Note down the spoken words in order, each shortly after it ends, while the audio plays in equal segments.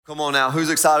Come on now, who's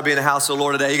excited to be in the house of the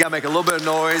Lord today? You gotta make a little bit of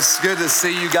noise. Good to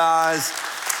see you guys.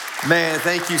 Man,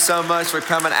 thank you so much for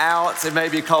coming out. It may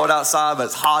be cold outside, but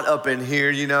it's hot up in here.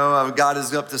 You know, God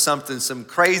is up to something, some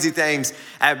crazy things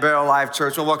at Barrel Life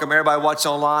Church. We want to welcome everybody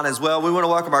watching online as well. We want to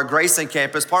welcome our Grayson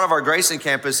campus. Part of our Grayson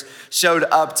campus showed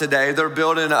up today. Their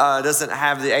building doesn't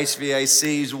have the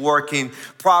HVACs working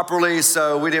properly,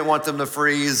 so we didn't want them to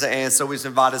freeze, and so we just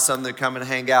invited some to come and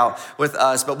hang out with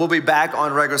us. But we'll be back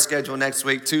on regular schedule next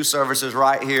week. 2 services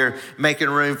right here, making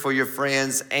room for your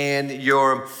friends and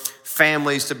your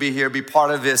families to be here, be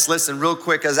part of this. Listen, real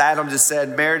quick, as Adam just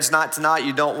said, marriage night tonight,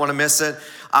 you don't want to miss it.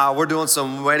 We're doing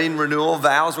some wedding renewal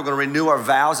vows. We're going to renew our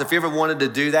vows. If you ever wanted to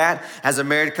do that as a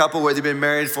married couple, whether you've been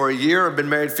married for a year or been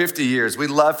married 50 years,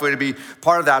 we'd love for you to be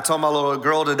part of that. I told my little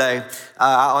girl today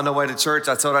on the way to church,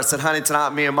 I told her, I said, honey, tonight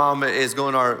me and mom is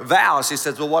going our vows. She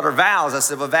says, well, what are vows? I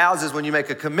said, well, vows is when you make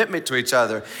a commitment to each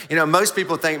other. You know, most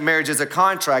people think marriage is a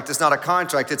contract. It's not a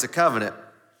contract, it's a covenant.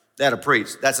 That'll preach.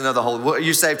 That's another whole,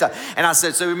 you saved time. And I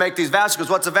said, so we make these vows. She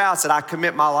goes, what's a vow? I said, I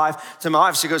commit my life to my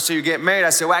wife. She goes, so you get married? I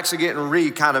said, we're actually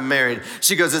getting kind of married.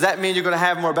 She goes, does that mean you're going to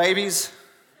have more babies?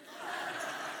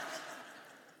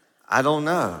 I don't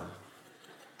know.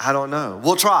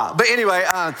 We'll try. But anyway,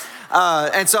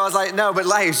 and so I was like, no, but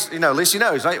at least she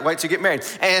knows, right? Wait till you get married.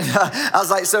 And I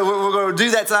was like, so we're going to do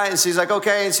that tonight. And she's like,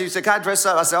 okay. And she said, can I dress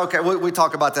up? I said, okay, we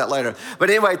talk about that later. But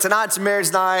anyway, tonight's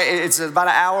marriage night. It's about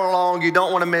an hour long. You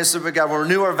don't want to miss it. We got to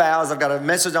renew our vows. I've got a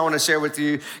message I want to share with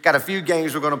you. Got a few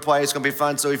games we're going to play. It's going to be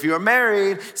fun. So if you are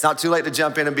married, it's not too late to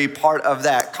jump in and be part of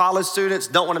that. College students,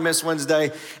 don't want to miss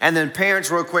Wednesday. And then parents,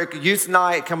 real quick, youth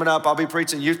night coming up. I'll be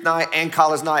preaching youth night and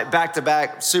college night back to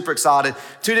back. Super excited.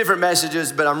 2 different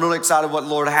messages, but I'm really excited what the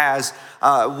Lord has,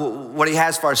 what he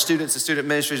has for our students and student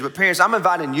ministries. But parents, I'm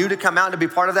inviting you to come out and to be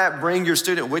part of that. Bring your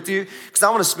student with you, because I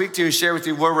want to speak to you and share with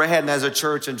you where we're heading as a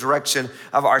church and direction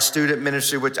of our student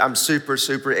ministry, which I'm super,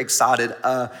 super excited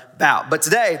about. But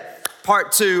today,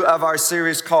 part 2 of our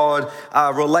series called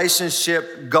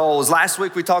Relationship Goals. Last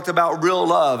week we talked about real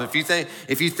love. If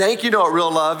you think you know what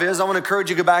real love is, I want to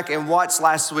encourage you to go back and watch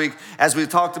last week as we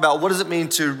talked about what does it mean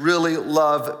to really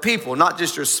love people, not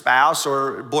just your spouse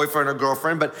or boyfriend or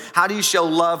girlfriend, but how do you show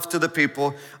love to the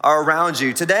people around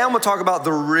you? Today I'm going to talk about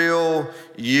the real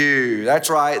you. That's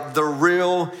right, the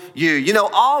real you. You know,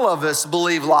 all of us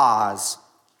believe lies.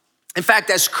 In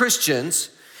fact, as Christians,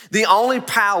 the only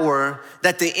power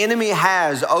that the enemy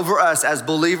has over us as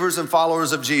believers and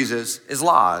followers of Jesus is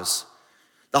lies.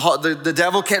 The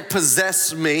devil can't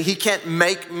possess me. He can't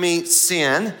make me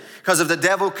sin, because if the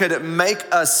devil could make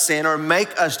us sin or make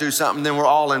us do something, then we're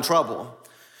all in trouble.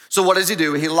 So what does he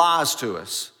do? He lies to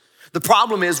us. The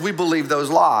problem is we believe those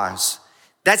lies.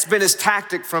 That's been his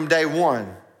tactic from day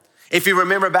one. If you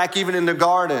remember back even in the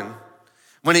garden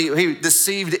when he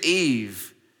deceived Eve,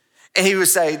 and he would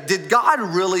say, did God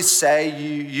really say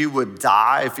you would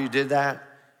die if you did that?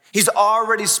 He's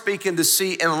already speaking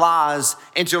deceit and lies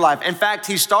into your life. In fact,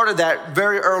 he started that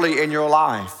very early in your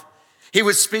life. He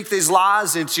would speak these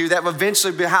lies into you that would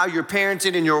eventually be how you're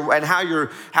parenting and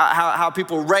how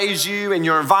people raise you and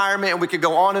your environment, and we could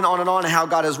go on and on and on, and how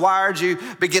God has wired you,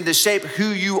 begin to shape who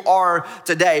you are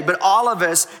today. But all of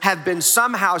us have been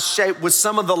somehow shaped with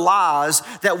some of the lies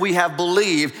that we have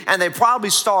believed, and they probably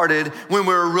started when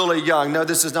we were really young. No,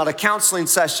 this is not a counseling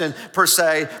session per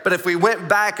se, but if we went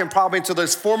back and probably into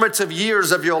those formative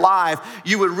years of your life,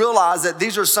 you would realize that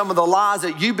these are some of the lies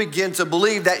that you begin to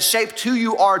believe that shaped who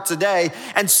you are today.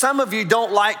 And some of you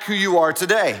don't like who you are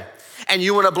today. And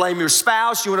you want to blame your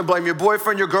spouse, you want to blame your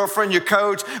boyfriend, your girlfriend, your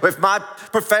coach. If my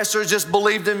professors just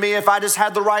believed in me, if I just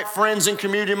had the right friends and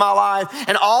community in my life.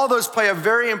 And all those play a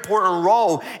very important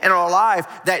role in our life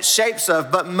that shapes us.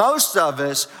 But most of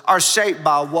us are shaped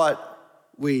by what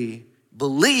we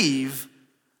believe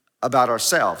about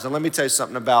ourselves. And let me tell you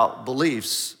something about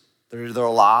beliefs. They're either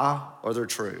a lie or they're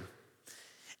true.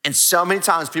 And so many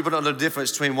times people don't know the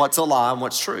difference between what's a lie and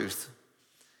what's truth.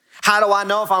 How do I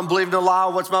know if I'm believing a lie?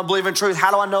 What's my believing truth? How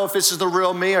do I know if this is the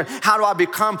real me? Or how do I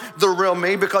become the real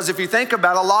me? Because if you think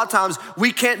about it, a lot of times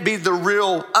we can't be the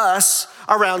real us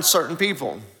around certain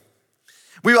people.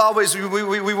 We want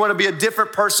to be a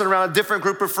different person around a different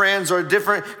group of friends or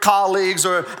different colleagues,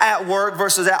 or at work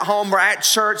versus at home, or at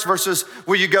church versus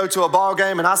where you go to a ball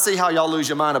game. And I see how y'all lose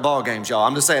your mind at ball games, y'all.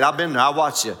 I'm just saying, I've been there. I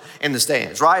watch you in the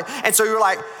stands, right? And so you're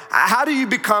like, how do you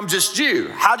become just you?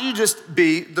 How do you just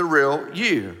be the real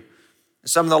you?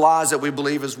 Some of the lies that we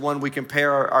believe is, one, we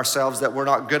compare ourselves that we're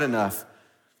not good enough.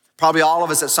 Probably all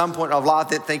of us at some point in our life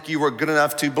that think you were good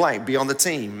enough to blank, be on the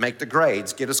team, make the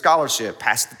grades, get a scholarship,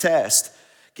 pass the test,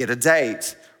 get a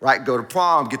date, right? Go to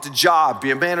prom, get the job,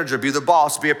 be a manager, be the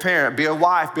boss, be a parent, be a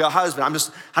wife, be a husband.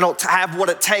 I don't have what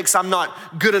it takes. I'm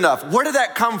not good enough. Where did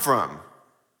that come from?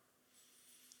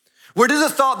 Where did the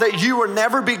thought that you will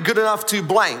never be good enough to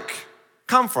blank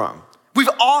come from? We've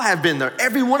all have been there.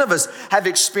 Every one of us have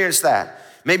experienced that.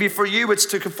 Maybe for you, it's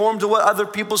to conform to what other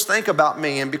people think about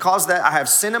me. And because of that, I have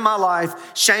sin in my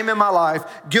life, shame in my life,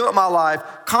 guilt in my life,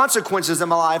 consequences in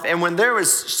my life. And when there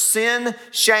is sin,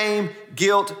 shame,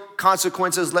 guilt,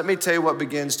 consequences, let me tell you what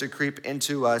begins to creep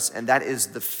into us. And that is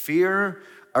the fear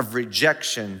of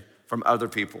rejection from other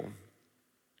people.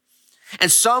 And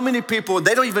so many people,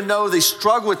 they don't even know they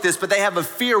struggle with this, but they have a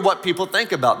fear of what people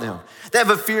think about them. They have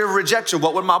a fear of rejection.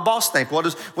 What would my boss think? What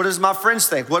does my friends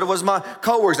think? What does my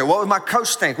coworkers think? What would my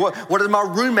coach think? What does my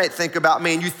roommate think about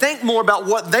me? And you think more about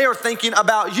what they are thinking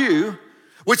about you,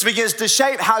 which begins to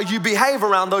shape how you behave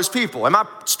around those people. Am I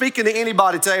speaking to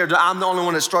anybody today, or I'm the only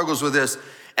one that struggles with this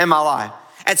in my life?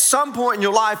 At some point in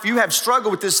your life, you have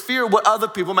struggled with this fear of what other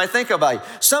people may think about you.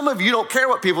 Some of you don't care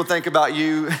what people think about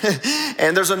you,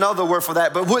 and there's another word for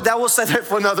that, but we'll say that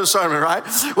for another sermon, right?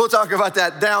 We'll talk about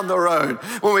that down the road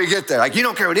when we get there. Like, you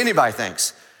don't care what anybody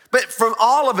thinks. But from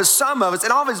all of us, some of us,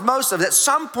 and all of us, most of us, at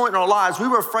some point in our lives, we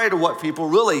were afraid of what people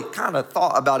really kind of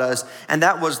thought about us, and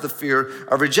that was the fear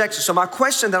of rejection. So my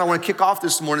question that I want to kick off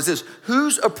this morning is this: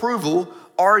 whose approval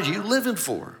are you living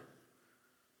for?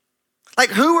 Like,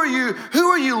 who are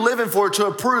you living for to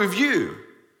approve you?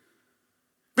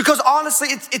 Because honestly,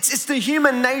 it's the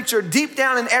human nature deep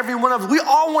down in every one of us. We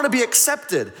all want to be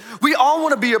accepted. We all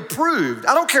want to be approved.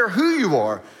 I don't care who you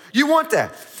are. You want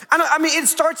that. I mean, it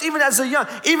starts even as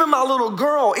even my little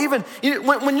girl, even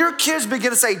when your kids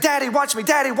begin to say, Daddy, watch me,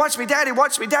 Daddy, watch me, Daddy,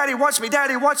 watch me, Daddy, watch me,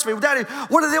 Daddy, watch me, Daddy,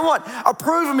 what do they want?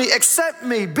 Approve of me, accept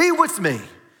me, be with me.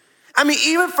 I mean,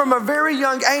 even from a very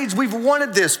young age, we've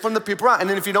wanted this from the people around. And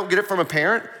then if you don't get it from a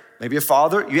parent, maybe a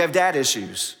father, you have dad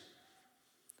issues.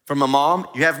 From a mom,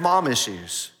 you have mom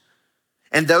issues.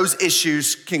 And those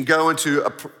issues can go into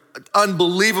an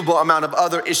unbelievable amount of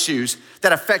other issues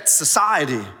that affect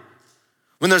society.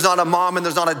 When there's not a mom and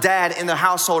there's not a dad in the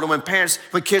household, and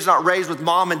when kids are not raised with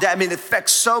mom and dad, I mean, it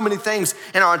affects so many things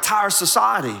in our entire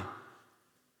society.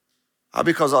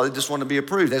 Because they just want to be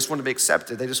approved. They just want to be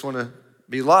accepted. They just want to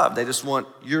be loved. They just want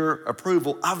your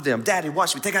approval of them. Daddy,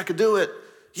 watch me. Think I could do it?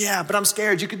 Yeah, but I'm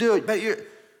scared. You could do it. But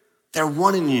they're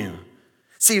wanting you.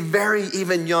 See, very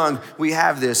even young, we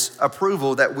have this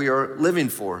approval that we are living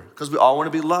for because we all want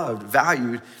to be loved,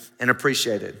 valued, and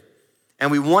appreciated.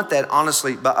 And we want that,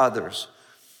 honestly, by others.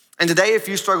 And today, if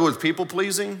you struggle with people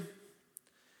pleasing,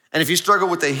 and if you struggle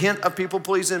with a hint of people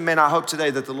pleasing, man, I hope today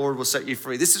that the Lord will set you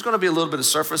free. This is going to be a little bit of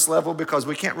surface level because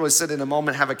we can't really sit in a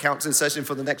moment, have a counseling session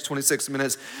for the next 26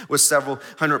 minutes with several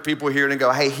hundred people here and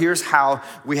go, hey, here's how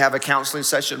we have a counseling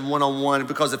session one-on-one.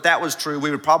 Because if that was true, we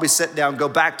would probably sit down, go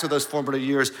back to those formative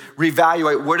years,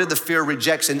 reevaluate where did the fear of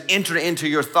rejection enter into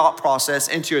your thought process,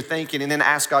 into your thinking, and then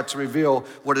ask God to reveal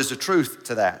what is the truth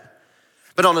to that.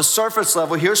 But on a surface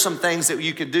level, here's some things that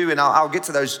you could do, and I'll get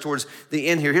to those towards the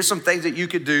end here. Here's some things that you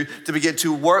could do to begin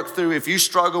to work through if you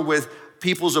struggle with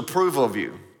people's approval of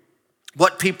you,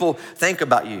 what people think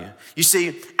about you. You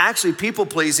see, actually, people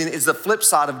pleasing is the flip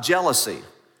side of jealousy.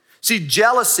 See,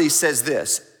 jealousy says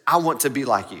this: I want to be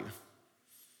like you.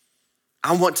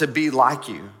 I want to be like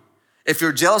you. If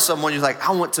you're jealous of someone, you're like,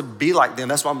 I want to be like them.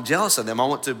 That's why I'm jealous of them. I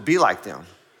want to be like them.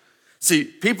 See,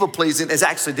 people pleasing is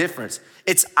actually different.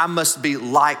 It's I must be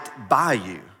liked by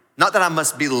you. Not that I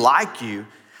must be like you.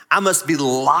 I must be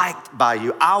liked by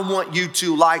you. I want you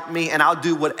to like me, and I'll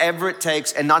do whatever it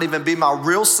takes and not even be my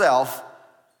real self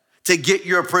to get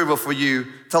your approval for you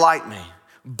to like me.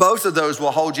 Both of those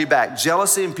will hold you back.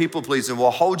 Jealousy and people pleasing will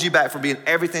hold you back from being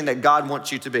everything that God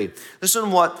wants you to be. Listen to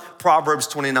what Proverbs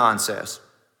 29 says.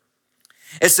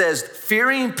 It says,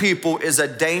 fearing people is a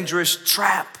dangerous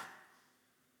trap.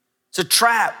 It's a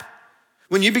trap.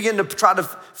 When you begin to try to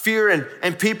fear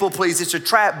and people please, it's a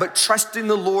trap, but trusting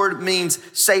the Lord means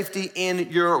safety in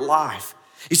your life.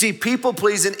 You see, people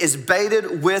pleasing is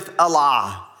baited with a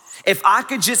lie. If I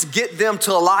could just get them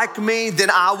to like me, then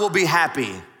I will be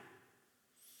happy.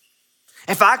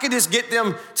 If I could just get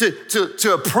them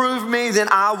to approve me, then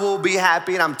I will be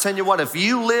happy. And I'm telling you what, if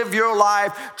you live your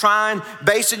life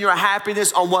basing your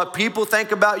happiness on what people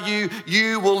think about you,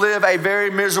 you will live a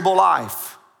very miserable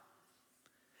life.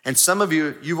 And some of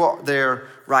you are there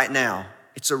right now.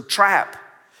 It's a trap.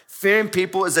 Fearing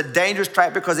people is a dangerous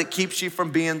trap because it keeps you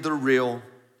from being the real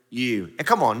you. And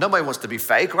come on, nobody wants to be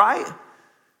fake, right?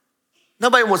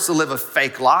 Nobody wants to live a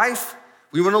fake life.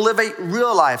 We want to live a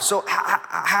real life. So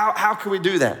how can we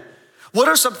do that? What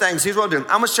are some things, here's what I'm doing.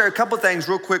 I'm gonna share a couple things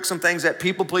real quick, some things that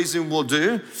people pleasing will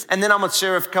do. And then I'm gonna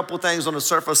share a couple things on the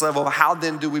surface level of how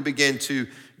then do we begin to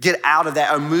get out of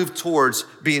that and move towards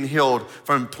being healed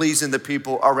from pleasing the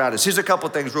people around us. Here's a couple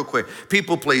things real quick.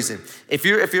 People pleasing. If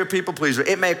you're a people pleaser,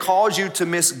 it may cause you to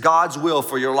miss God's will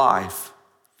for your life.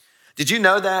 Did you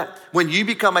know that when you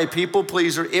become a people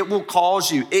pleaser, it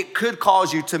could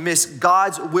cause you to miss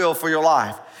God's will for your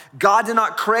life. God did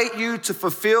not create you to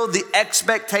fulfill the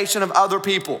expectation of other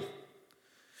people.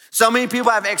 So many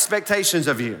people have expectations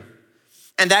of you.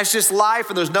 And that's just life,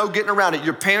 and there's no getting around it.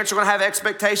 Your parents are gonna have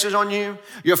expectations on you.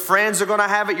 Your friends are gonna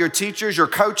have it. Your teachers, your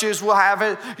coaches will have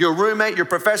it. Your roommate, your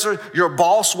professor, your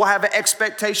boss will have an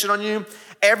expectation on you.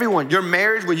 Everyone, your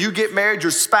marriage, when you get married,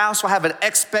 your spouse will have an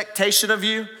expectation of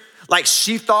you. Like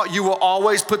she thought you will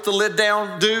always put the lid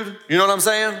down, dude. You know what I'm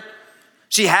saying?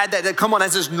 She had that, come on,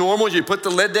 that's just normal. You put the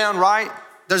lid down, right?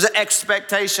 There's an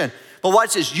expectation. But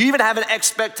watch this, you even have an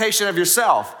expectation of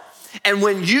yourself. And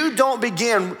when you don't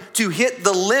begin to hit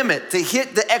the limit, to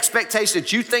hit the expectation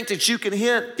that you think that you can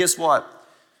hit, guess what?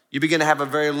 You begin to have a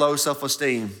very low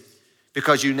self-esteem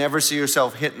because you never see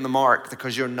yourself hitting the mark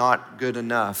because you're not good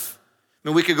enough. I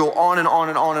mean, we could go on and on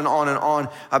and on and on and on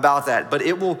about that, but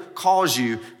it will cause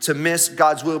you to miss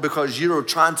God's will because you're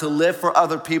trying to live for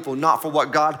other people, not for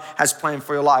what God has planned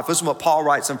for your life. Listen to what Paul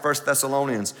writes in 1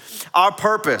 Thessalonians. Our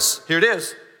purpose, here it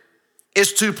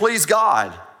is to please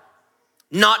God,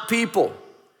 not people.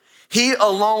 He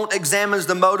alone examines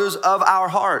the motives of our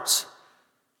hearts.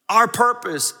 Our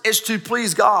purpose is to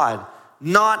please God,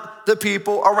 not the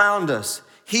people around us.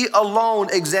 He alone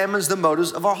examines the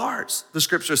motives of our hearts, the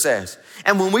scripture says.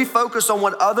 And when we focus on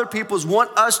what other people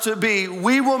want us to be,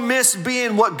 we will miss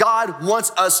being what God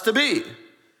wants us to be.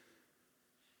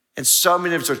 And so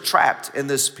many of us are trapped in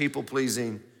this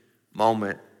people-pleasing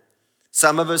moment.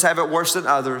 Some of us have it worse than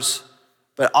others,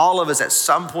 but all of us at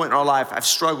some point in our life have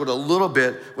struggled a little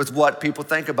bit with what people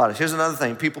think about us. Here's another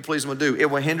thing people-pleasing will do. It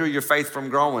will hinder your faith from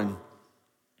growing.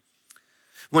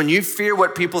 When you fear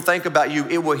what people think about you,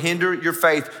 it will hinder your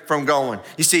faith from going.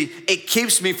 You see, it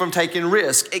keeps me from taking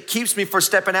risk. It keeps me from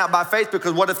stepping out by faith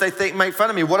because what if they make fun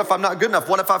of me? What if I'm not good enough?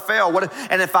 What if I fail?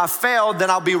 And if I fail, then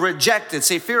I'll be rejected.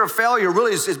 See, fear of failure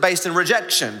really is based in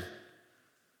rejection.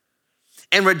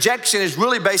 And rejection is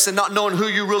really based in not knowing who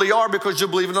you really are because you're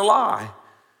believing a lie.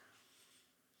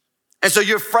 And so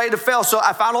you're afraid to fail. So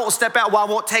if I don't step out, well,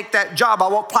 I won't take that job. I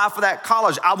won't apply for that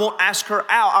college. I won't ask her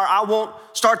out, or I won't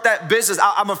start that business.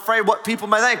 I'm afraid what people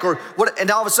may think, and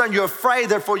all of a sudden you're afraid,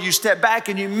 therefore you step back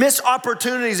and you miss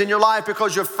opportunities in your life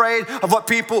because you're afraid of what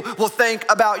people will think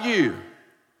about you.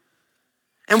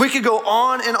 And we could go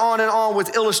on and on and on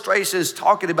with illustrations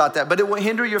talking about that, but it will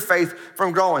hinder your faith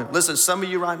from growing. Listen, some of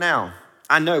you right now,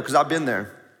 I know because I've been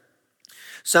there.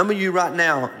 Some of you right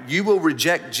now, you will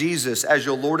reject Jesus as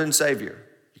your Lord and Savior.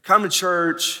 You come to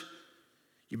church,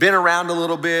 you've been around a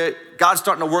little bit, God's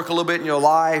starting to work a little bit in your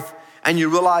life, and you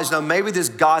realize, no, maybe this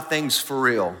God thing's for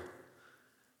real.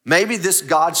 Maybe this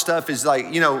God stuff is like,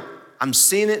 I'm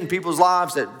seeing it in people's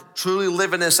lives that truly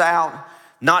living this out,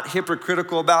 not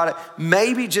hypocritical about it.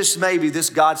 Maybe, just maybe, this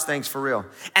God's thing's for real.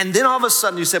 And then all of a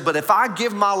sudden you said, but if I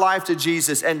give my life to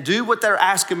Jesus and do what they're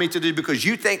asking me to do, because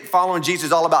you think following Jesus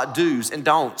is all about do's and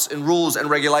don'ts and rules and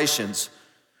regulations,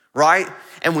 right?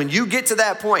 And when you get to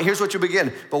that point, here's what you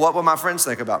begin. But what will my friends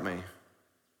think about me?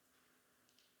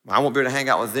 I won't be able to hang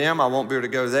out with them. I won't be able to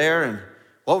go there. And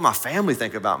what will my family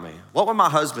think about me? What will my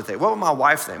husband think? What will my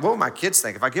wife think? What will my kids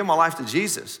think if I give my life to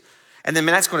Jesus? And then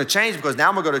that's going to change because now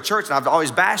I'm going to go to church, and I've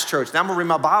always bashed church. Now I'm going to read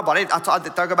my Bible.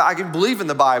 I can believe in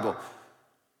the Bible.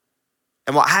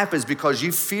 And what happens, because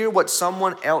you fear what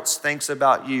someone else thinks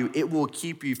about you, it will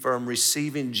keep you from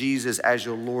receiving Jesus as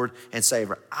your Lord and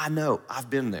Savior. I know, I've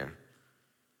been there.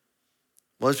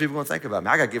 What are people going to think about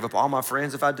me? I got to give up all my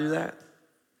friends if I do that?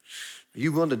 Are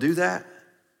you willing to do that?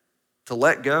 To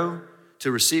let go?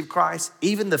 To receive Christ?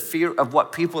 Even the fear of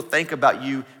what people think about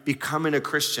you becoming a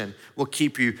Christian will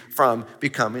keep you from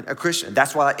becoming a Christian.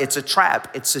 That's why it's a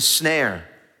trap. It's a snare.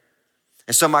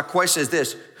 And so my question is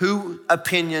this: whose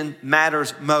opinion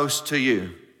matters most to you?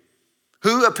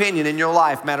 Whose opinion in your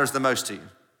life matters the most to you?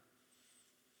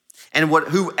 And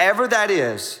whoever that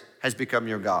is has become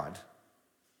your God.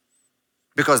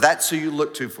 Because that's who you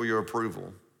look to for your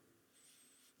approval.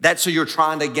 That's who you're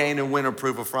trying to gain and win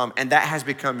approval from. And that has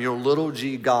become your little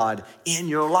g God in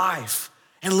your life.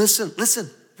 And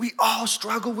listen, we all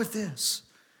struggle with this.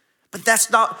 But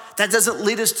that doesn't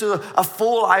lead us to a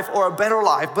full life or a better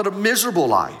life, but a miserable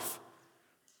life.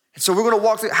 And so we're gonna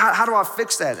walk through, how do I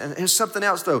fix that? And here's something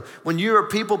else though. When you're a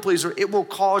people pleaser, it will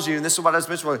cause you, and this is what I just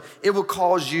mentioned, it will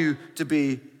cause you to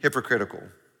be hypocritical.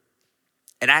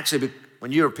 And actually,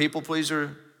 when you're a people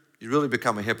pleaser, you really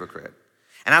become a hypocrite.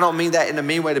 And I don't mean that in a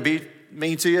mean way to be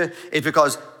mean to you. It's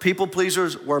because people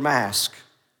pleasers wear masks.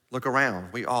 Look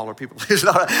around. We all are people pleasers.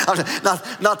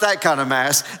 Not that kind of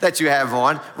mask that you have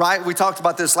on, right? We talked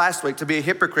about this last week. To be a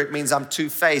hypocrite means I'm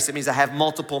two-faced. It means I have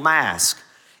multiple masks.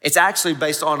 It's actually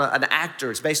based on an actor.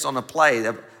 It's based on a play.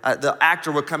 The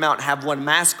actor would come out and have one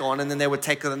mask on, and then they would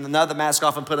take another mask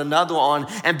off and put another on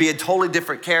and be a totally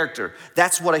different character.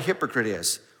 That's what a hypocrite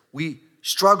is. We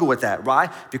struggle with that,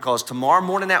 right? Because tomorrow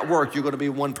morning at work, you're going to be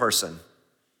one person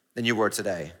than you were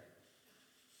today.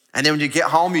 And then when you get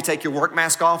home, you take your work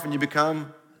mask off and you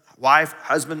become wife,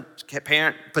 husband,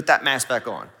 parent, put that mask back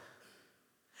on.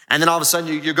 And then all of a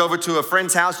sudden you go over to a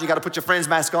friend's house, and you got to put your friend's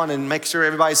mask on and make sure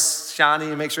everybody's shiny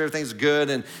and make sure everything's good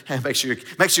and make sure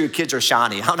your kids are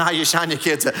shiny. I don't know how you shine your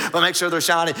kids, but make sure they're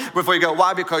shiny before you go.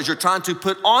 Why? Because you're trying to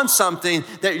put on something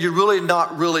that you're really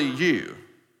not really you.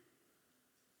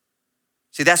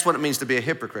 See, that's what it means to be a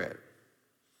hypocrite.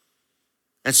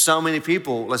 And so many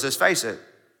people, let's just face it,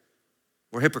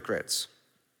 we're hypocrites.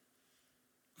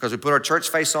 Because we put our church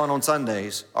face on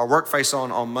Sundays, our work face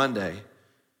on Monday,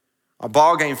 our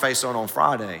ball game face on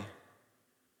Friday,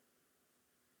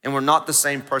 and we're not the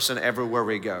same person everywhere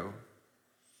we go.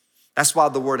 That's why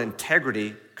the word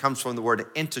integrity comes from the word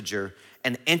integer,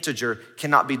 and integer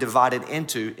cannot be divided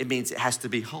into, it means it has to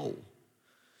be whole.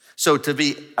 So to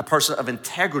be a person of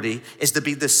integrity is to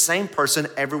be the same person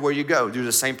everywhere you go. You're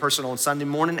the same person on Sunday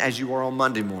morning as you are on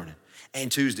Monday morning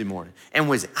and Tuesday morning and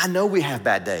Wednesday. I know we have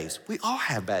bad days. We all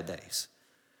have bad days.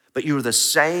 But you're the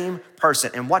same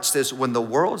person. And watch this, when the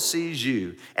world sees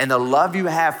you and the love you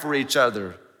have for each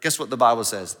other, guess what the Bible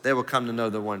says? They will come to know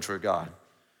the one true God.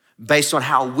 Based on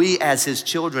how we as his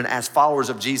children, as followers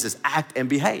of Jesus, act and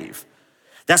behave.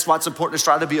 That's why it's important to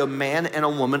strive to be a man and a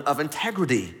woman of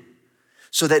integrity.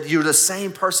 So that you're the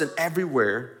same person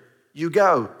everywhere you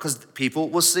go, because people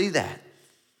will see that.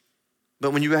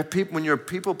 But when you're a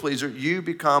people pleaser, you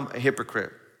become a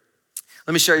hypocrite.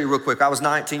 Let me show you real quick. I was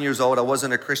 19 years old. I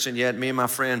wasn't a Christian yet. Me and my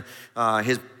friend,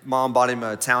 his mom bought him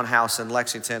a townhouse in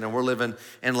Lexington, and we're living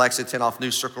in Lexington off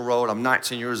New Circle Road. I'm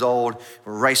 19 years old.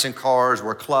 We're racing cars.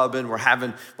 We're clubbing. We're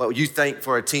having what you think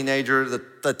for a teenager,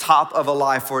 the top of a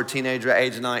life for a teenager at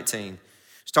age 19.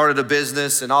 Started a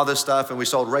business and all this stuff, and we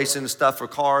sold racing stuff for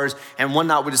cars. And one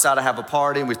night we decided to have a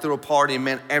party, and we threw a party, and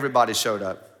man, everybody showed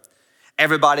up.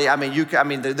 Everybody,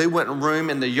 they went in room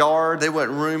in the yard, they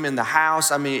went in room in the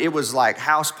house. It was like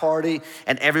house party,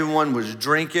 and everyone was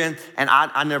drinking. And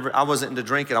I wasn't into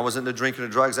drinking. I wasn't into drinking or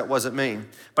drugs. That wasn't me.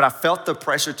 But I felt the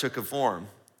pressure to conform.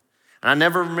 And I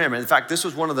never remember. In fact, this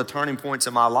was one of the turning points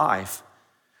in my life.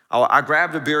 I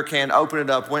grabbed a beer can, opened it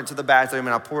up, went to the bathroom,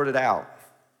 and I poured it out.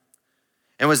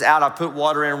 And was out, I put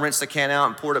water in, rinsed the can out,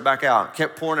 and poured it back out.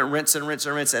 Kept pouring it, rinsing.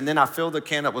 And then I filled the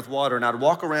can up with water, and I'd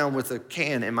walk around with a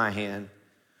can in my hand,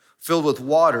 filled with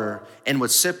water, and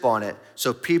would sip on it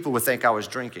so people would think I was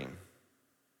drinking.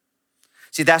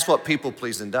 See, that's what people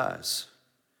pleasing does.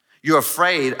 You're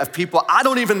afraid of people I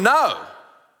don't even know.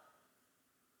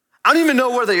 I don't even know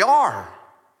where they are.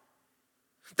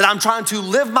 That I'm trying to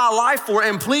live my life for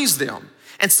and please them.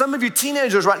 And some of you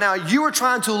teenagers right now, you are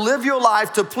trying to live your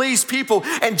life to please people.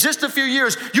 And just a few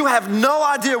years, you have no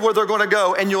idea where they're going to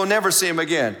go, and you'll never see them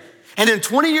again. And then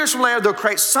 20 years from later, they'll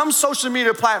create some social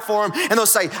media platform, and they'll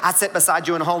say, I sat beside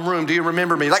you in a homeroom. Do you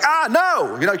remember me? Like,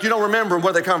 no. You don't remember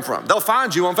where they come from. They'll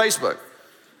find you on Facebook.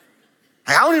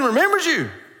 Like, I don't even remember you.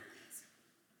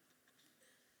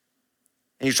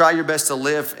 And you try your best to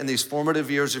live in these formative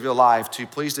years of your life to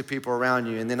please the people around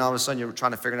you, and then all of a sudden, you're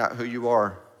trying to figure out who you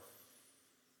are.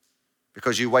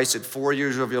 Because you wasted 4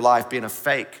 years of your life being a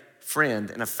fake friend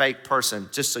and a fake person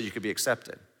just so you could be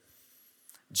accepted,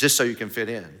 just so you can fit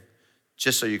in,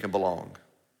 just so you can belong.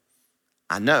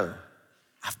 I know,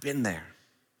 I've been there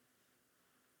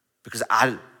because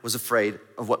I was afraid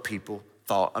of what people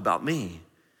thought about me.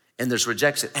 And there's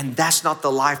rejection. And that's not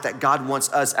the life that God wants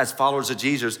us as followers of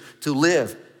Jesus to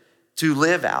live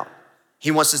out. He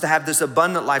wants us to have this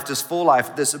abundant life, this full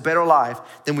life, this better life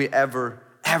than we ever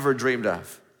dreamed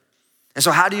of. And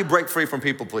so how do you break free from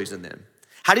people pleasing then?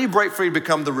 How do you break free to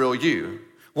become the real you?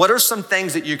 What are some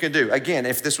things that you can do? Again,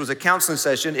 if this was a counseling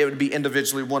session, it would be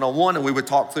individually one-on-one, and we would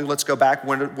talk through, let's go back,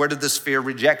 where did this fear of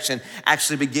rejection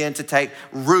actually begin to take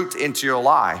root into your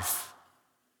life?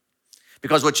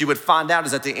 Because what you would find out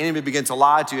is that the enemy begins to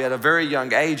lie to you at a very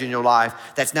young age in your life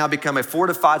that's now become a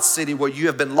fortified city where you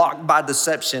have been locked by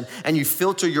deception, and you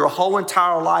filter your whole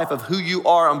entire life of who you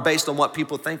are based on what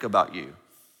people think about you.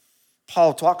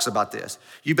 Paul talks about this.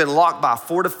 You've been locked by a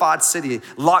fortified city,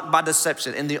 locked by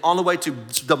deception, and the only way to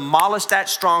demolish that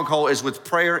stronghold is with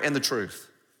prayer and the truth.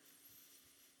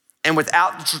 And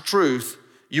without the truth,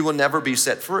 you will never be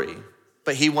set free.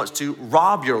 But he wants to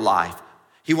rob your life.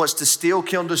 He wants to steal,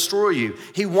 kill, and destroy you.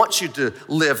 He wants you to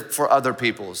live for other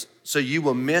people's. So you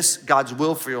will miss God's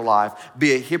will for your life,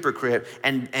 be a hypocrite,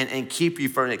 and keep you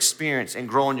from an experience and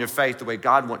grow in your faith the way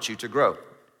God wants you to grow.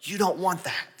 You don't want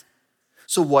that.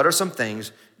 So what are some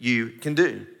things you can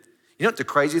do? You know what the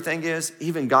crazy thing is?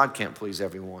 Even God can't please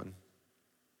everyone.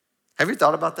 Have you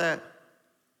thought about that?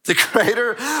 The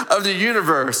creator of the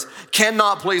universe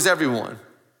cannot please everyone.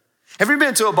 Have you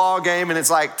been to a ball game and it's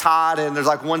like tied and there's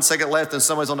like 1 second left and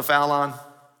somebody's on the foul line?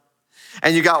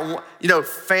 And you got,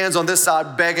 fans on this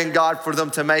side begging God for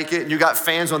them to make it. And you got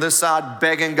fans on this side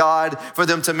begging God for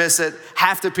them to miss it.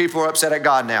 Half the people are upset at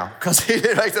God now because he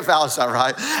didn't make the foul shot,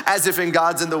 right? As if in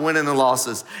God's in the win and the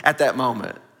losses at that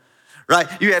moment, right?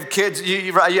 You have kids,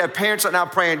 you have parents right now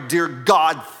praying, dear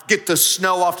God, get the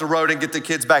snow off the road and get the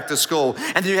kids back to school.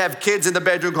 And then you have kids in the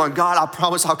bedroom going, God, I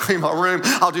promise I'll clean my room.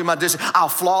 I'll do my dishes. I'll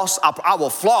floss. I will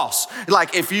floss.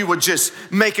 Like if you would just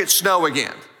make it snow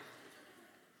again.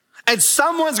 And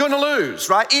someone's going to lose,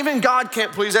 right? Even God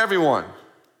can't please everyone.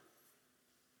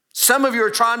 Some of you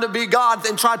are trying to be God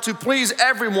and try to please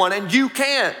everyone, and you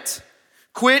can't.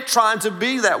 Quit trying to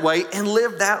be that way and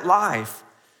live that life.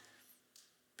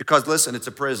 Because listen, it's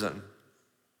a prison.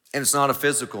 And it's not a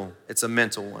physical, it's a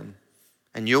mental one.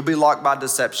 And you'll be locked by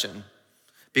deception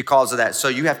because of that. So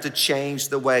you have to change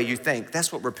the way you think.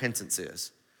 That's what repentance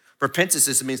is.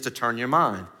 Repentance means to turn your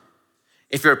mind.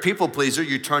 If you're a people pleaser,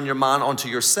 you turn your mind onto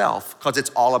yourself because it's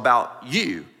all about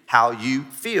you, how you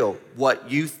feel,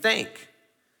 what you think.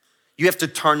 You have to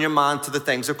turn your mind to the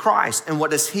things of Christ. And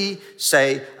what does he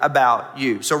say about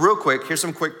you? So real quick, here's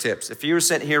some quick tips. If you were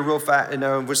sitting here real fast,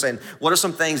 we're saying, what are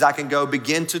some things I can go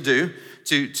begin to do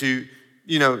to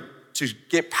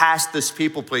get past this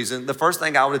people pleasing? The first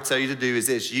thing I would tell you to do is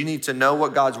this. You need to know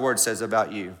what God's word says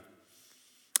about you.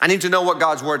 I need to know what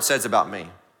God's word says about me.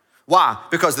 Why?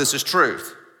 Because this is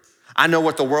truth. I know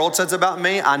what the world says about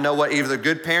me. I know what either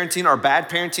good parenting or bad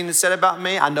parenting is said about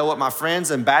me. I know what my friends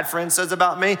and bad friends says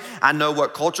about me. I know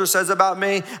what culture says about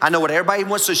me. I know what everybody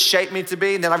wants to shape me to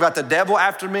be. And then I've got the devil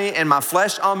after me and my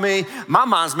flesh on me. My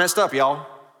mind's messed up, y'all.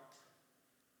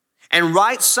 And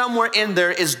right somewhere in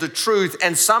there is the truth.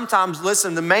 And sometimes,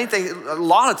 listen, the main thing, a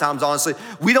lot of times, honestly,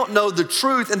 we don't know the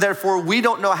truth and therefore we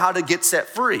don't know how to get set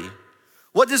free.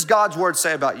 What does God's word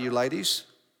say about you, ladies?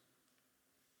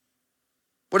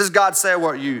 What does God say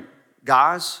about you,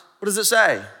 guys? What does it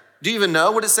say? Do you even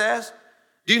know what it says?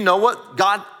 Do you know what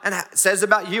God says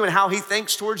about you and how he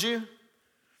thinks towards you?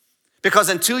 Because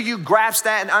until you grasp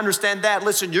that and understand that,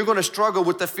 listen, you're going to struggle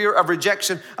with the fear of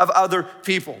rejection of other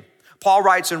people. Paul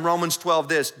writes in Romans 12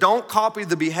 this, don't copy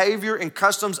the behavior and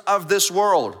customs of this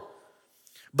world,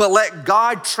 but let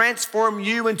God transform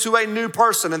you into a new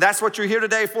person. And that's what you're here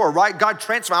today for, right? God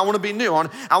transform. I want to be new.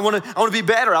 I want to be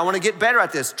better. I want to get better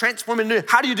at this. Transform me new.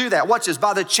 How do you do that? Watch this.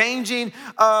 By the changing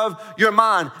of your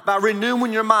mind, by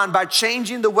renewing your mind, by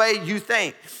changing the way you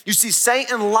think. You see,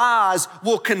 Satan's lies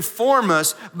will conform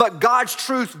us, but God's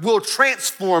truth will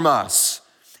transform us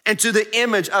into the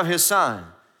image of his son,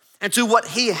 into what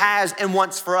he has and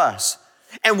wants for us.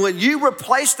 And when you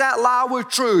replace that lie with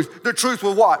truth, the truth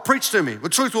will what? Preach to me. The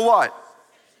truth will what?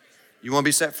 You want to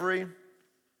be set free?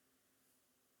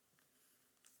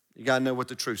 You got to know what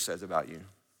the truth says about you.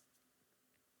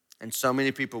 And so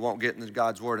many people won't get into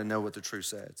God's word and know what the truth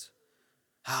says.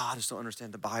 Oh, I just don't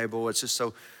understand the Bible. It's just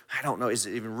so, I don't know, is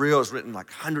it even real? It's written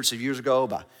like hundreds of years ago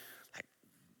by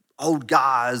old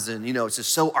guys, and it's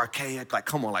just so archaic. Like,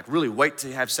 come on, like really wait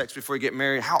till you have sex before you get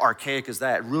married. How archaic is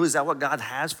that? Really, is that what God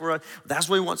has for us? That's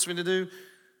what he wants me to do?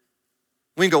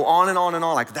 We can go on and on and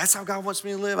on. Like, that's how God wants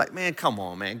me to live? Like, man, come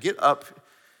on, man. Get up.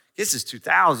 This is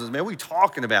 2000s, man. What are you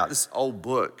talking about? This old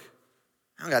book.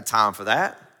 I don't got time for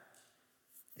that.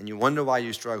 And you wonder why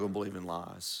you struggle believing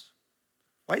lies.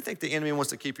 Why do you think the enemy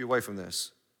wants to keep you away from this?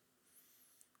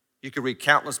 You could read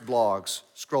countless blogs,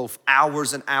 scroll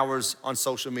hours and hours on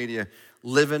social media,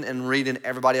 living and reading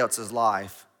everybody else's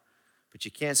life, but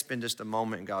you can't spend just a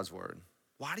moment in God's word.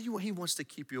 Why do he wants to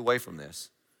keep you away from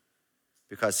this?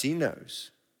 Because he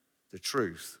knows the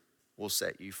truth will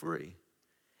set you free.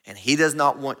 And he does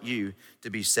not want you to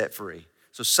be set free.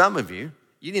 So some of you,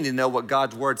 you need to know what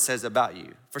God's word says about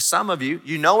you. For some of you,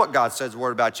 you know what God says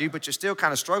word about you, but you still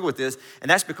kind of struggle with this. And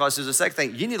that's because there's a second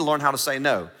thing. You need to learn how to say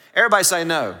no. Everybody say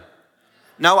no.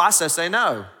 No, I say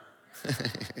no.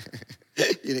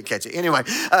 You didn't catch it. Anyway,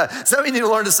 some of you need to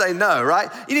learn to say no, right?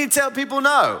 You need to tell people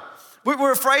no.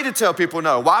 We're afraid to tell people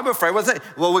no. Why am I afraid?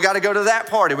 Well, we got to go to that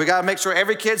party. We got to make sure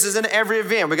every kid's is in every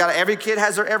event. Every kid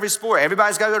has their every sport.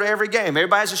 Everybody's got to go to every game.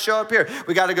 Everybody has to show up here.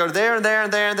 We got to go there and there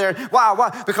and there and there.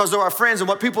 Why? Because they're our friends and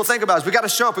what people think about us. We got to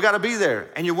show up. We got to be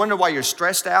there. And you wonder why you're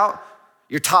stressed out.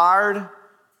 You're tired.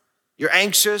 You're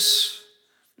anxious.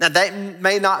 Now, that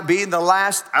may not be in the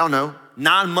last,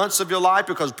 9 months of your life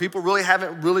because people really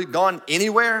haven't really gone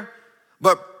anywhere.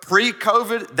 But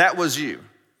pre-COVID, that was you.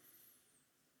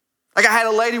 Like I had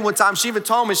a lady one time, she even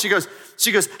told me, she goes,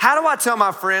 how do I tell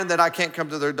my friend that I can't come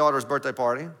to their daughter's birthday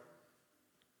party?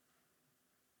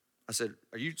 I said,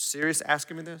 are you serious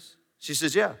asking me this? She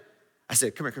says, yeah. I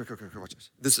said, come here, watch this.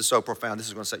 This is so profound, this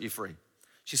is gonna set you free.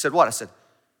 She said, what? I said,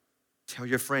 tell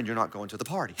your friend you're not going to the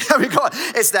party.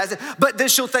 It's that. But then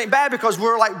she'll think bad because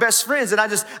we're like best friends and I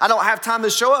don't have time to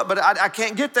show up, but I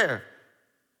can't get there.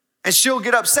 And she'll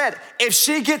get upset. If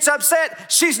she gets upset,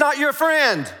 she's not your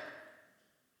friend.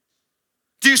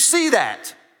 Do you see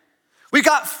that? We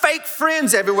got fake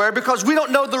friends everywhere because we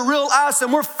don't know the real us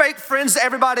and we're fake friends to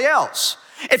everybody else.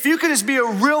 If you could just be a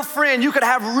real friend, you could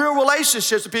have real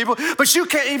relationships with people, but you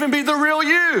can't even be the real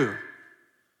you.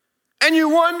 And you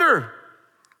wonder,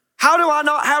 how do I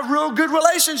not have real good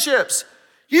relationships?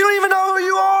 You don't even know who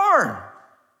you are.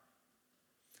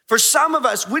 For some of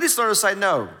us, we just learn to say,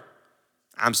 no,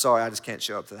 I'm sorry, I just can't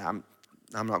show up to that. I'm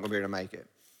not gonna be able to make it.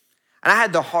 And I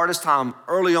had the hardest time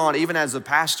early on, even as a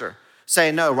pastor,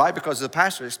 saying no, right? Because as a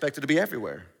pastor, expected to be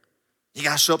everywhere. You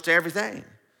gotta show up to everything.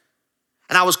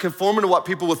 And I was conforming to what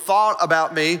people would thought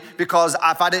about me because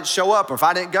if I didn't show up or if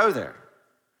I didn't go there.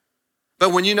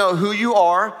 But when you know who you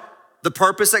are, the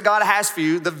purpose that God has for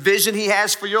you, the vision he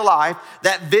has for your life,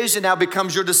 that vision now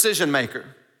becomes your decision maker.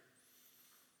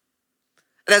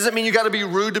 It doesn't mean you gotta be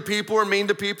rude to people or mean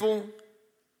to people,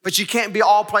 but you can't be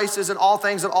all places and all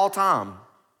things at all time.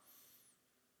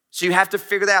 So you have to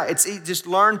figure that out. It's just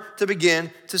learn to begin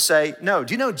to say no.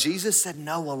 Do you know Jesus said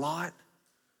no a lot?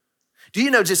 Do you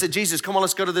know just that Jesus, come on,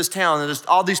 let's go to this town and just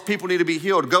all these people need to be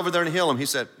healed. Go over there and heal them. He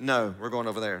said, no, we're going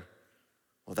over there.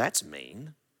 Well, that's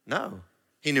mean. No,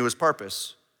 he knew his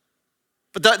purpose.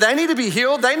 But they need to be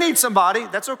healed. They need somebody.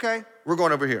 That's okay. We're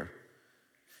going over here.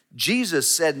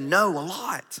 Jesus said no a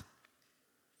lot.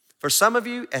 For some of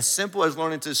you, as simple as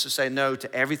learning to say no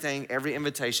to everything, every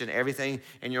invitation, everything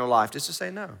in your life, just to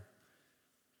say no.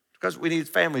 Because we need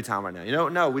family time right now.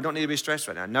 No, we don't need to be stressed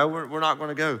right now. No, we're not going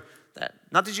to go that.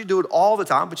 Not that you do it all the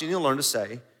time, but you need to learn to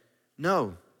say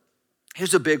no.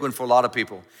 Here's a big one for a lot of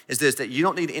people, is this, that you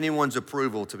don't need anyone's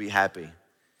approval to be happy.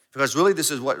 Because really this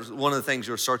is what one of the things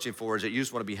you're searching for is that you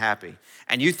just want to be happy.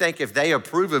 And you think if they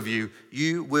approve of you,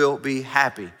 you will be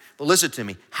happy. But listen to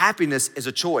me, happiness is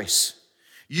a choice.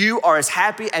 You are as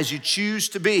happy as you choose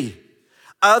to be.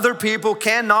 Other people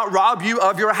cannot rob you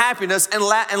of your happiness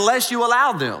unless you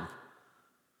allow them.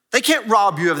 They can't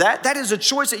rob you of that. That is a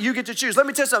choice that you get to choose. Let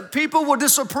me tell you something. People will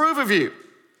disapprove of you.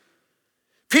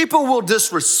 People will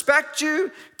disrespect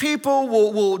you. People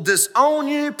will disown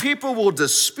you. People will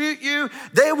dispute you.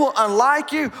 They will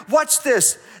unlike you. Watch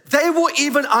this. They will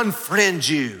even unfriend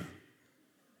you.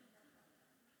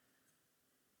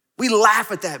 We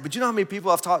laugh at that, but you know how many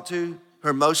people I've talked to who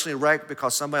are emotionally wrecked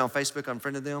because somebody on Facebook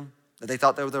unfriended them, that they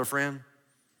thought they were their friend?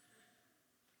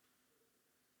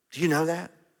 Do you know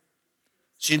that?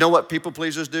 So you know what people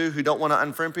pleasers do who don't want to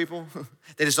unfriend people?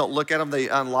 They just don't look at them, they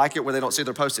unlike it where they don't see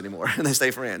their posts anymore and they stay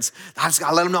friends. I just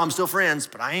gotta let them know I'm still friends,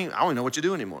 but I don't even know what you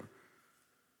do anymore.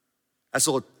 That's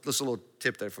a little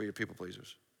tip there for you people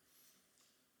pleasers.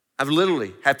 I've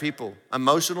literally had people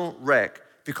emotional wreck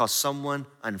because someone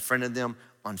unfriended them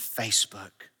on Facebook.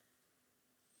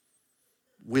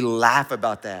 We laugh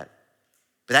about that,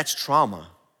 but that's trauma.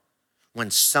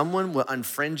 When someone will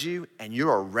unfriend you and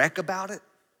you're a wreck about it,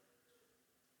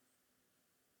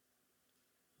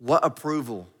 what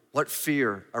approval, what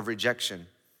fear of rejection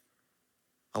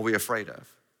are we afraid of?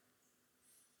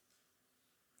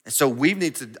 And so we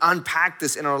need to unpack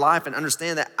this in our life and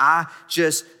understand that I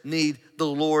just need the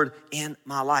Lord in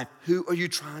my life. Who are you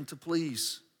trying to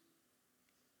please?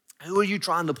 Who are you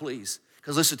trying to please?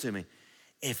 Because listen to me,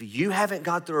 if you haven't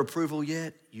got their approval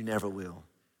yet, you never will.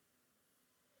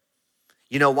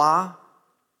 You know why?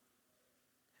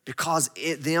 Because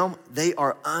they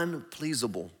are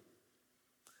unpleasable.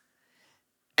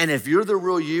 And if you're the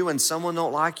real you and someone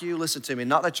don't like you, listen to me,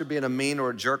 not that you're being a mean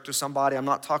or a jerk to somebody. I'm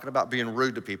not talking about being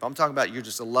rude to people. I'm talking about you're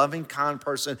just a loving, kind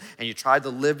person and you try to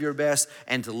live your best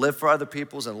and to live for other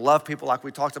people and love people like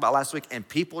we talked about last week, and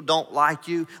people don't like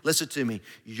you. Listen to me,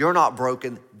 you're not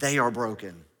broken, they are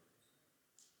broken.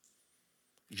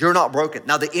 You're not broken.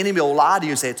 Now, the enemy will lie to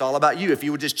you and say it's all about you. If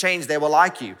you would just change, they will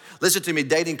like you. Listen to me,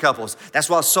 dating couples. That's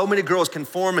why so many girls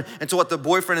conform into what the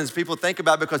boyfriend and people think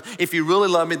about, because if you really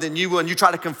love me, then you will, and you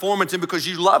try to conform into them because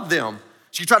you love them.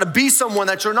 So you try to be someone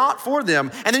that you're not for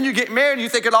them. And then you get married and you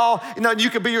think it all, you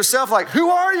could be yourself, like, who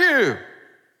are you?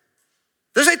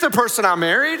 This ain't the person I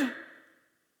married.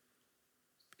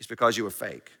 It's because you were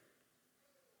fake.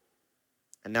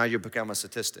 And now you become a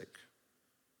statistic.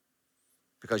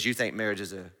 Because you think marriage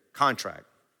is a contract,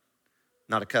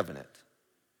 not a covenant.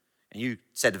 And you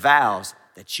said vows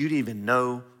that you didn't even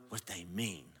know what they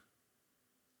mean.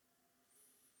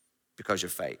 Because you're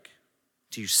fake.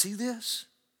 Do you see this?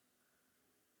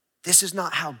 This is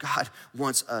not how God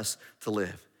wants us to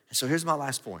live. And so here's my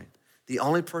last point. The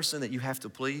only person that you have to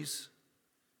please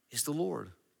is the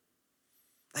Lord.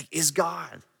 Like, is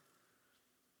God.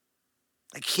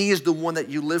 Like, he is the one that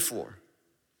you live for.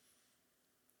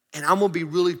 And I'm gonna be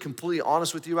really completely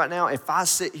honest with you right now. If I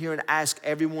sit here and ask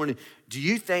everyone, do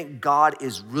you think God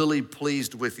is really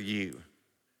pleased with you?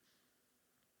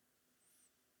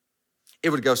 It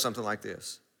would go something like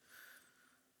this.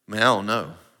 Man, I don't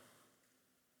know.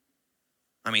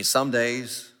 I mean, some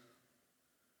days,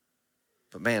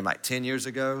 but man, like 10 years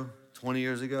ago, 20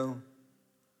 years ago,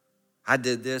 I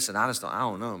did this and I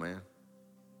don't know, man.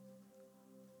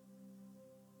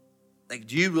 Like,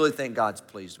 do you really think God's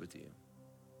pleased with you?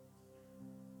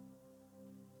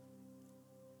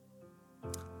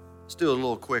 Let's do a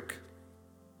little quick.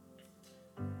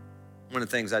 One of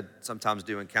the things I sometimes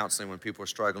do in counseling when people are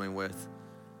struggling with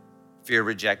fear of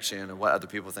rejection or what other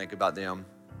people think about them.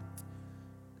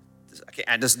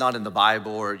 And this is not in the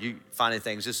Bible or you find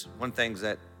things. Just one thing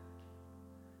that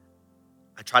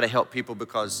I try to help people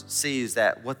because see is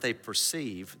that what they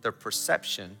perceive, their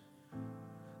perception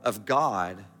of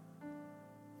God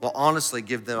will honestly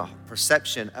give them a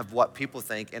perception of what people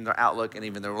think in their outlook and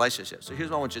even their relationship. So here's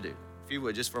what I want you to do. If you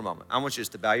would, just for a moment. I want you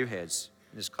just to bow your heads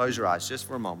and just close your eyes just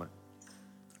for a moment.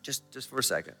 Just for a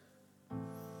second. And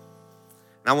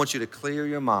I want you to clear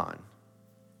your mind.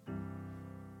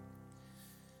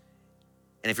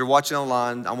 And if you're watching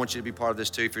online, I want you to be part of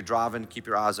this too. If you're driving, keep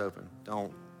your eyes open.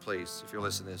 Don't, please, if you're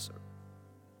listening to this.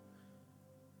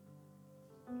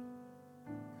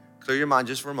 Clear your mind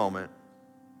just for a moment.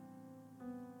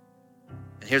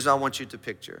 And here's what I want you to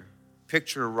picture.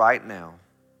 Picture right now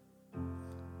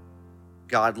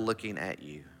God looking at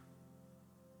you.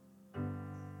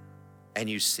 And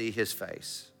you see his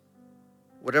face.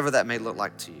 Whatever that may look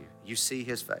like to you, you see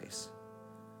his face.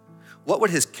 What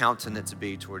would his countenance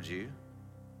be towards you?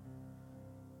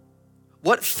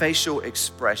 What facial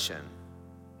expression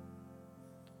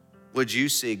would you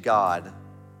see God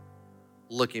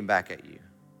looking back at you?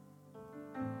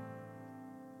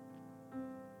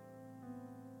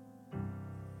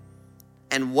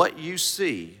 And what you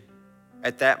see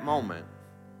at that moment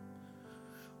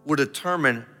will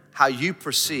determine how you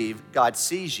perceive God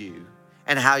sees you.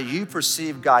 And how you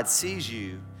perceive God sees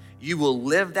you, you will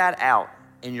live that out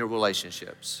in your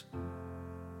relationships.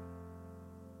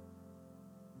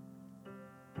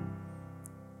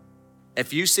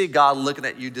 If you see God looking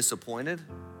at you disappointed,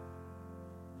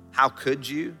 how could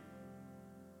you?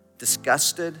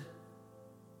 Disgusted,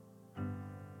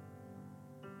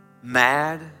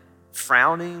 mad,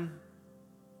 frowning,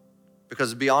 because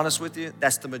to be honest with you,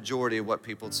 that's the majority of what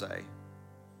people say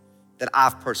that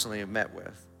I've personally have met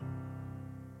with.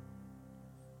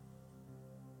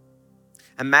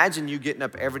 Imagine you getting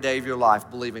up every day of your life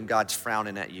believing God's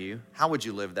frowning at you. How would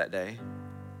you live that day?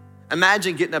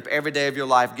 Imagine getting up every day of your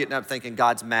life, getting up thinking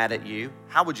God's mad at you.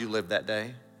 How would you live that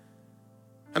day?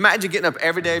 Imagine getting up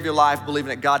every day of your life believing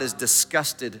that God is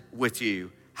disgusted with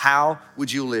you. How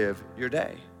would you live your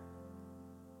day?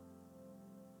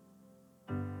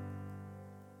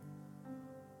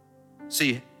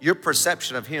 See, your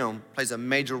perception of him plays a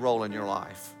major role in your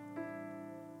life.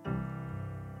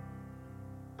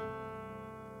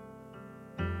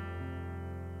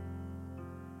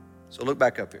 So look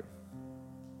back up here.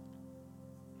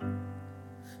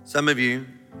 Some of you,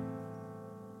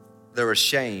 there is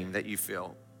shame that you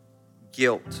feel,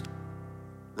 guilt,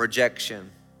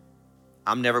 rejection.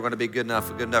 I'm never going to be good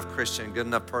enough, a good enough Christian, good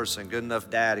enough person, good enough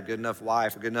dad, a good enough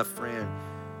wife, a good enough friend.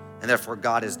 And therefore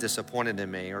God is disappointed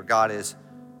in me or God is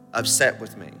upset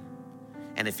with me.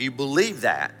 And if you believe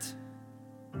that,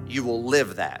 you will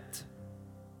live that.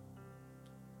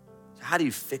 So how do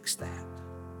you fix that?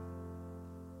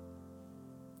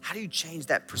 How do you change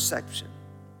that perception?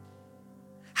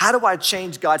 How do I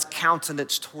change God's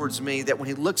countenance towards me that when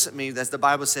he looks at me, as the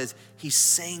Bible says, he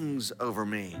sings over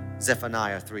me?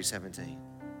 Zephaniah 3:17.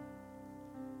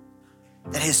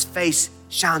 that his face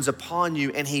shines upon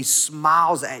you and he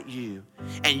smiles at you.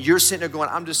 And you're sitting there going,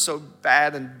 I'm just so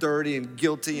bad and dirty and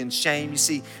guilty and shame. You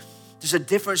see, there's a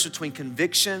difference between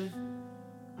conviction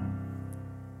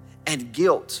and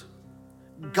guilt.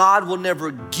 God will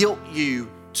never guilt you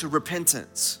to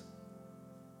repentance.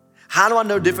 How do I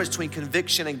know the difference between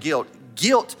conviction and guilt?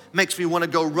 Guilt makes me want to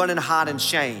go run and hide in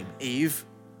shame. Eve,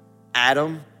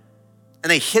 Adam, and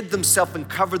they hid themselves and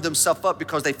covered themselves up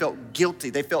because they felt guilty,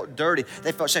 they felt dirty,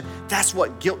 they felt shame. That's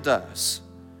what guilt does.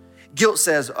 Guilt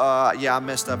says, yeah, I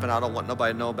messed up and I don't want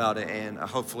nobody to know about it, and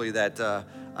hopefully that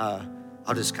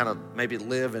I'll just kind of maybe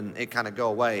live and it kind of go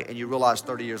away. And you realize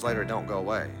 30 years later it don't go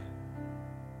away.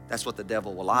 That's what the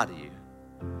devil will lie to you.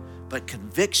 But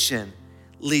conviction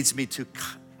leads me to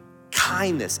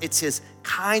kindness. It's his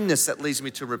kindness that leads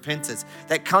me to repentance,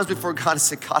 that comes before God and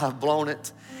says, God, I've blown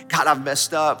it. God, I've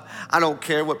messed up. I don't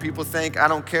care what people think. I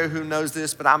don't care who knows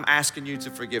this, but I'm asking you to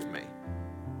forgive me.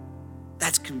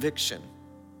 That's conviction.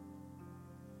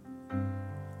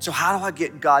 So how do I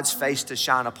get God's face to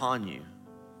shine upon you?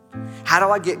 How do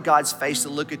I get God's face to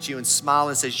look at you and smile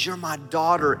and says, you're my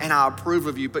daughter and I approve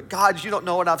of you? But God, you don't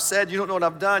know what I've said. You don't know what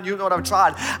I've done. You don't know what I've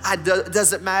tried. It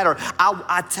doesn't matter.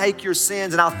 I take your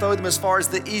sins and I'll throw them as far as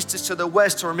the east is to the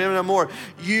west to remember no more.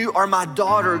 You are my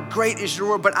daughter. Great is your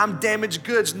word, but I'm damaged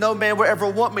goods. No man will ever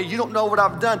want me. You don't know what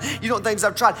I've done. You don't know things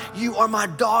I've tried. You are my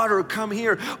daughter. Come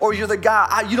here. Or you're the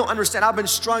guy. You don't understand. I've been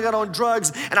strung out on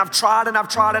drugs and I've tried and I've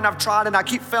tried and I've tried and I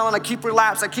keep failing. I keep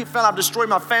relapsing. I keep failing. I've destroyed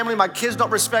my family. My kids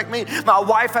don't respect me. My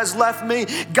wife has left me.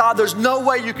 God, there's no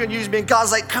way you can use me. And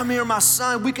God's like, come here, my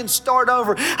son. We can start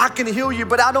over. I can heal you,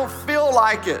 but I don't feel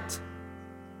like it.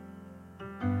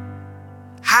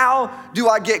 How do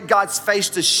I get God's face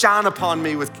to shine upon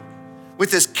me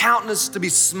with his countenance to be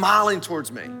smiling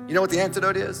towards me? You know what the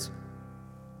antidote is?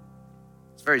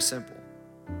 It's very simple.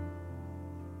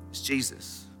 It's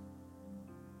Jesus.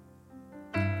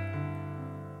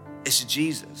 It's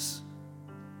Jesus.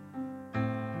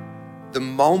 The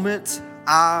moment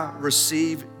I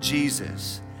receive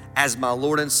Jesus as my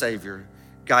Lord and Savior,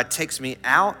 God takes me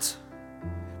out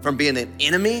from being an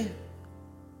enemy,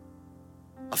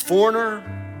 a foreigner,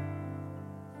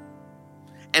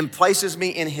 and places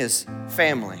me in his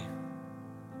family.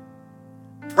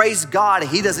 Praise God,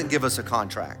 he doesn't give us a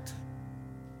contract.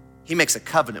 He makes a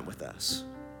covenant with us,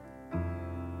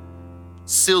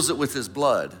 seals it with his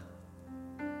blood.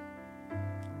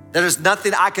 There's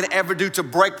nothing I can ever do to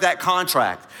break that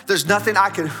contract. There's nothing I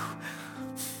can.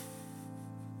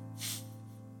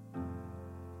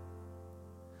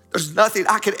 There's nothing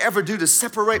I could ever do to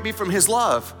separate me from his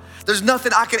love. There's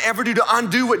nothing I could ever do to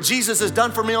undo what Jesus has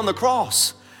done for me on the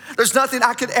cross. There's nothing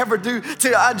I could ever do to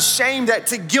unshame that,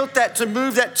 to guilt that, to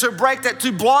move that, to break that,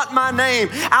 to blot my name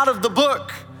out of the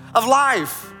book of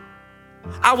life.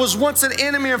 I was once an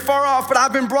enemy and far off, but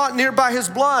I've been brought near by his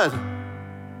blood.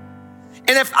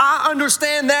 And if I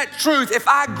understand that truth, if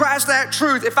I grasp that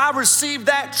truth, if I receive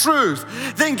that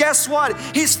truth, then guess what?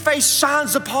 His face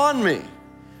shines upon me.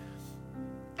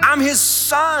 I'm his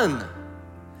son.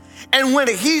 And when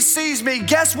he sees me,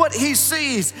 guess what he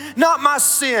sees? Not my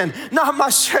sin, not my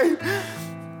shame.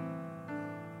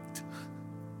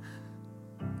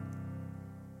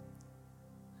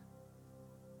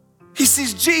 He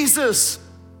sees Jesus.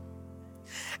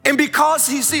 And because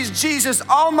he sees Jesus,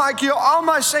 all my guilt, all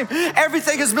my shame,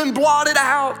 everything has been blotted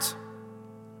out.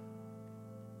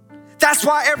 That's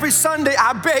why every Sunday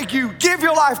I beg you, give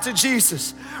your life to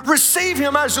Jesus. Receive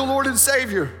him as your Lord and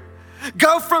Savior.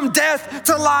 Go from death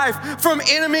to life, from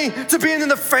enemy to being in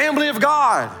the family of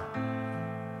God.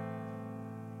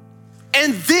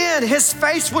 And then his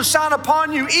face will shine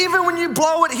upon you. Even when you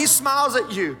blow it, he smiles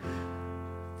at you.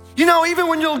 You know, even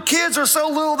when your kids are so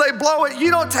little, they blow it, you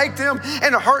don't take them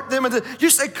and hurt them. And you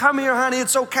say, come here, honey,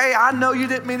 it's okay. I know you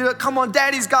didn't mean to. Come on,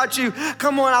 daddy's got you.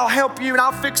 Come on, I'll help you and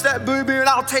I'll fix that boo-boo and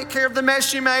I'll take care of the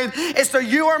mess you made. And so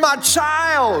you are my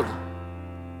child.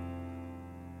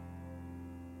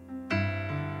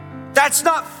 That's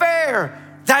not fair.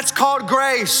 That's called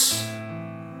grace.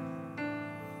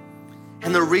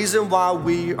 And the reason why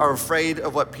we are afraid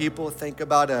of what people think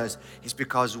about us is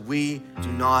because we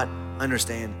do not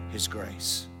understand his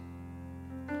grace.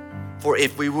 For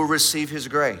if we will receive his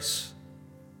grace,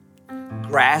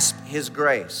 grasp his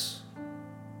grace,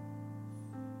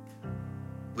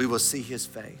 we will see his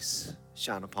face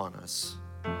shine upon us.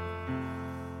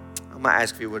 I'm gonna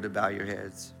ask you to bow your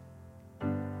heads.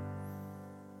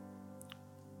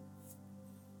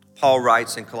 Paul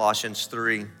writes in Colossians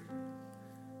 3,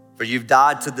 for you've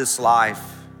died to this life,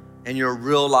 and your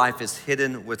real life is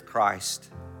hidden with Christ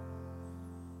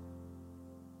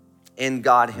in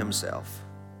God himself.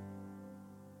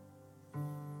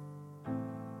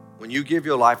 When you give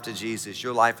your life to Jesus,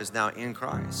 your life is now in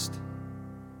Christ,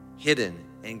 hidden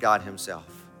in God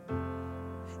himself.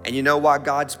 And you know why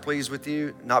God's pleased with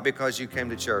you? Not because you came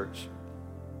to church.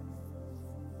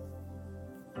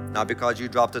 Not because you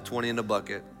dropped a 20 in the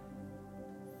bucket.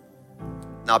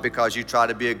 Not because you tried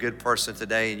to be a good person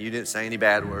today and you didn't say any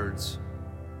bad words.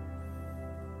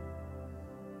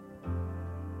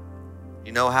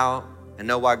 You know how and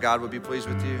know why God would be pleased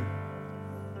with you?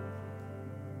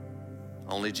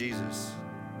 Only Jesus.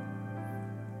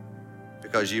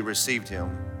 Because you received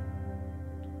him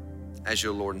as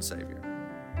your Lord and Savior.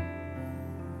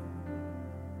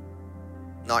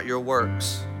 Not your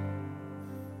works.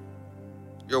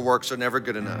 Your works are never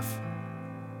good enough.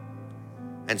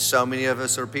 And so many of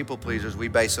us are people pleasers. We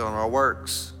base it on our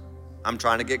works. I'm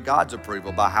trying to get God's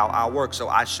approval by how I work, so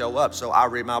I show up, so I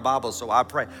read my Bible, so I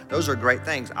pray. Those are great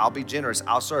things. I'll be generous.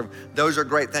 I'll serve. Those are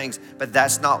great things, but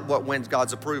that's not what wins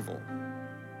God's approval.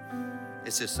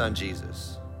 It's his son,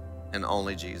 Jesus, and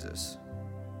only Jesus.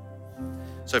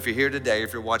 So if you're here today,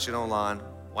 if you're watching online,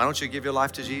 why don't you give your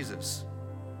life to Jesus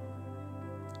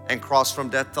and cross from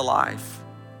death to life?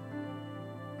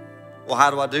 Well,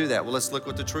 how do I do that? Well, let's look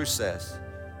what the truth says.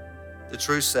 The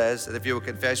truth says that if you will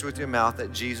confess with your mouth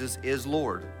that Jesus is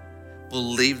Lord,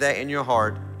 believe that in your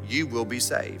heart, you will be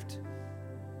saved.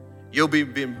 You'll be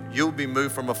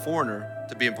moved from a foreigner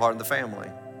to being part of the family.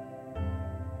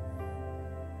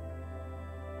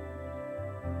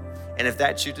 And if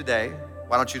that's you today,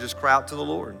 why don't you just cry out to the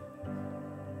Lord?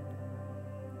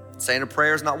 Saying a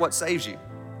prayer is not what saves you,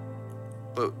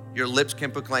 but your lips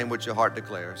can proclaim what your heart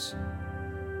declares.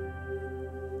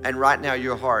 And right now,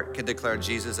 your heart can declare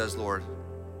Jesus as Lord.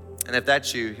 And if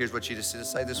that's you, here's what you just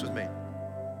say this with me.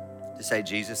 Just say,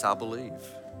 Jesus, I believe.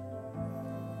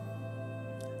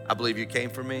 I believe you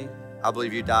came for me. I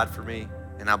believe you died for me.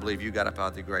 And I believe you got up out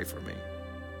of the grave for me.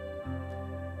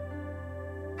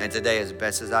 And today, as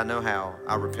best as I know how,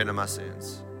 I repent of my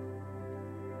sins.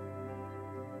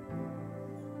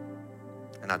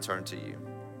 And I turn to you.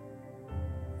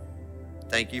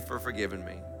 Thank you for forgiving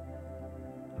me.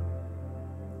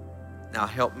 Now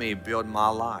help me build my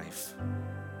life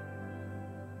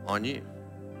on you.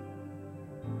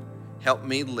 Help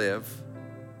me live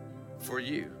for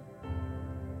you.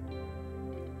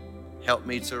 Help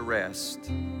me to rest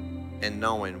in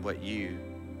knowing what you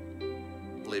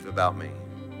believe about me.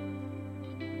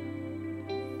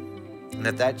 And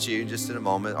if that's you, just in a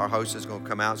moment, our host is going to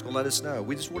come out. It's going to let us know.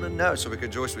 We just want to know so we can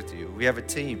rejoice with you. We have a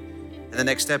team in the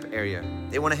Next Step area.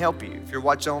 They want to help you. If you're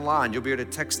watching online, you'll be able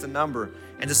to text the number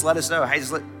and just let us know, hey,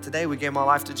 today we gave my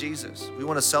life to Jesus. We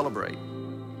want to celebrate.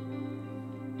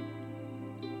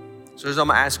 So here's what I'm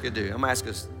going to ask you to do. I'm going to ask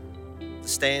us to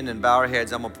stand and bow our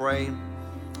heads. I'm going to pray.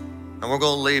 And we're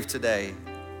going to leave today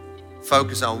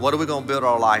focus on what are we going to build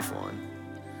our life on?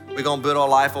 We're going to build our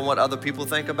life on what other people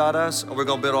think about us, or we're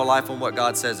going to build our life on what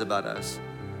God says about us?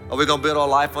 Are we going to build our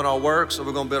life on our works, or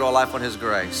we're going to build our life on his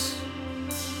grace?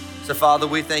 So, Father,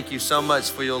 we thank you so much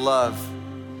for your love,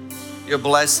 your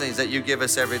blessings that you give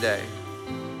us every day.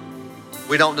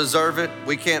 We don't deserve it.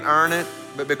 We can't earn it.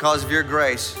 But because of your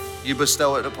grace, you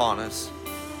bestow it upon us.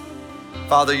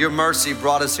 Father, your mercy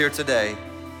brought us here today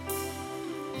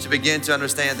to begin to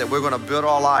understand that we're going to build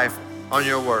our life on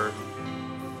your word.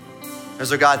 And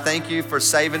so, God, thank you for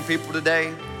saving people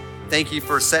today. Thank you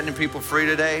for setting people free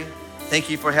today.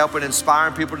 Thank you for helping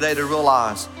inspiring people today to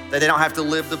realize that they don't have to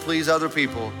live to please other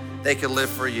people. They can live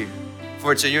for you.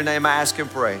 For it's in your name I ask and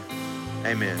pray.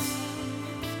 Amen.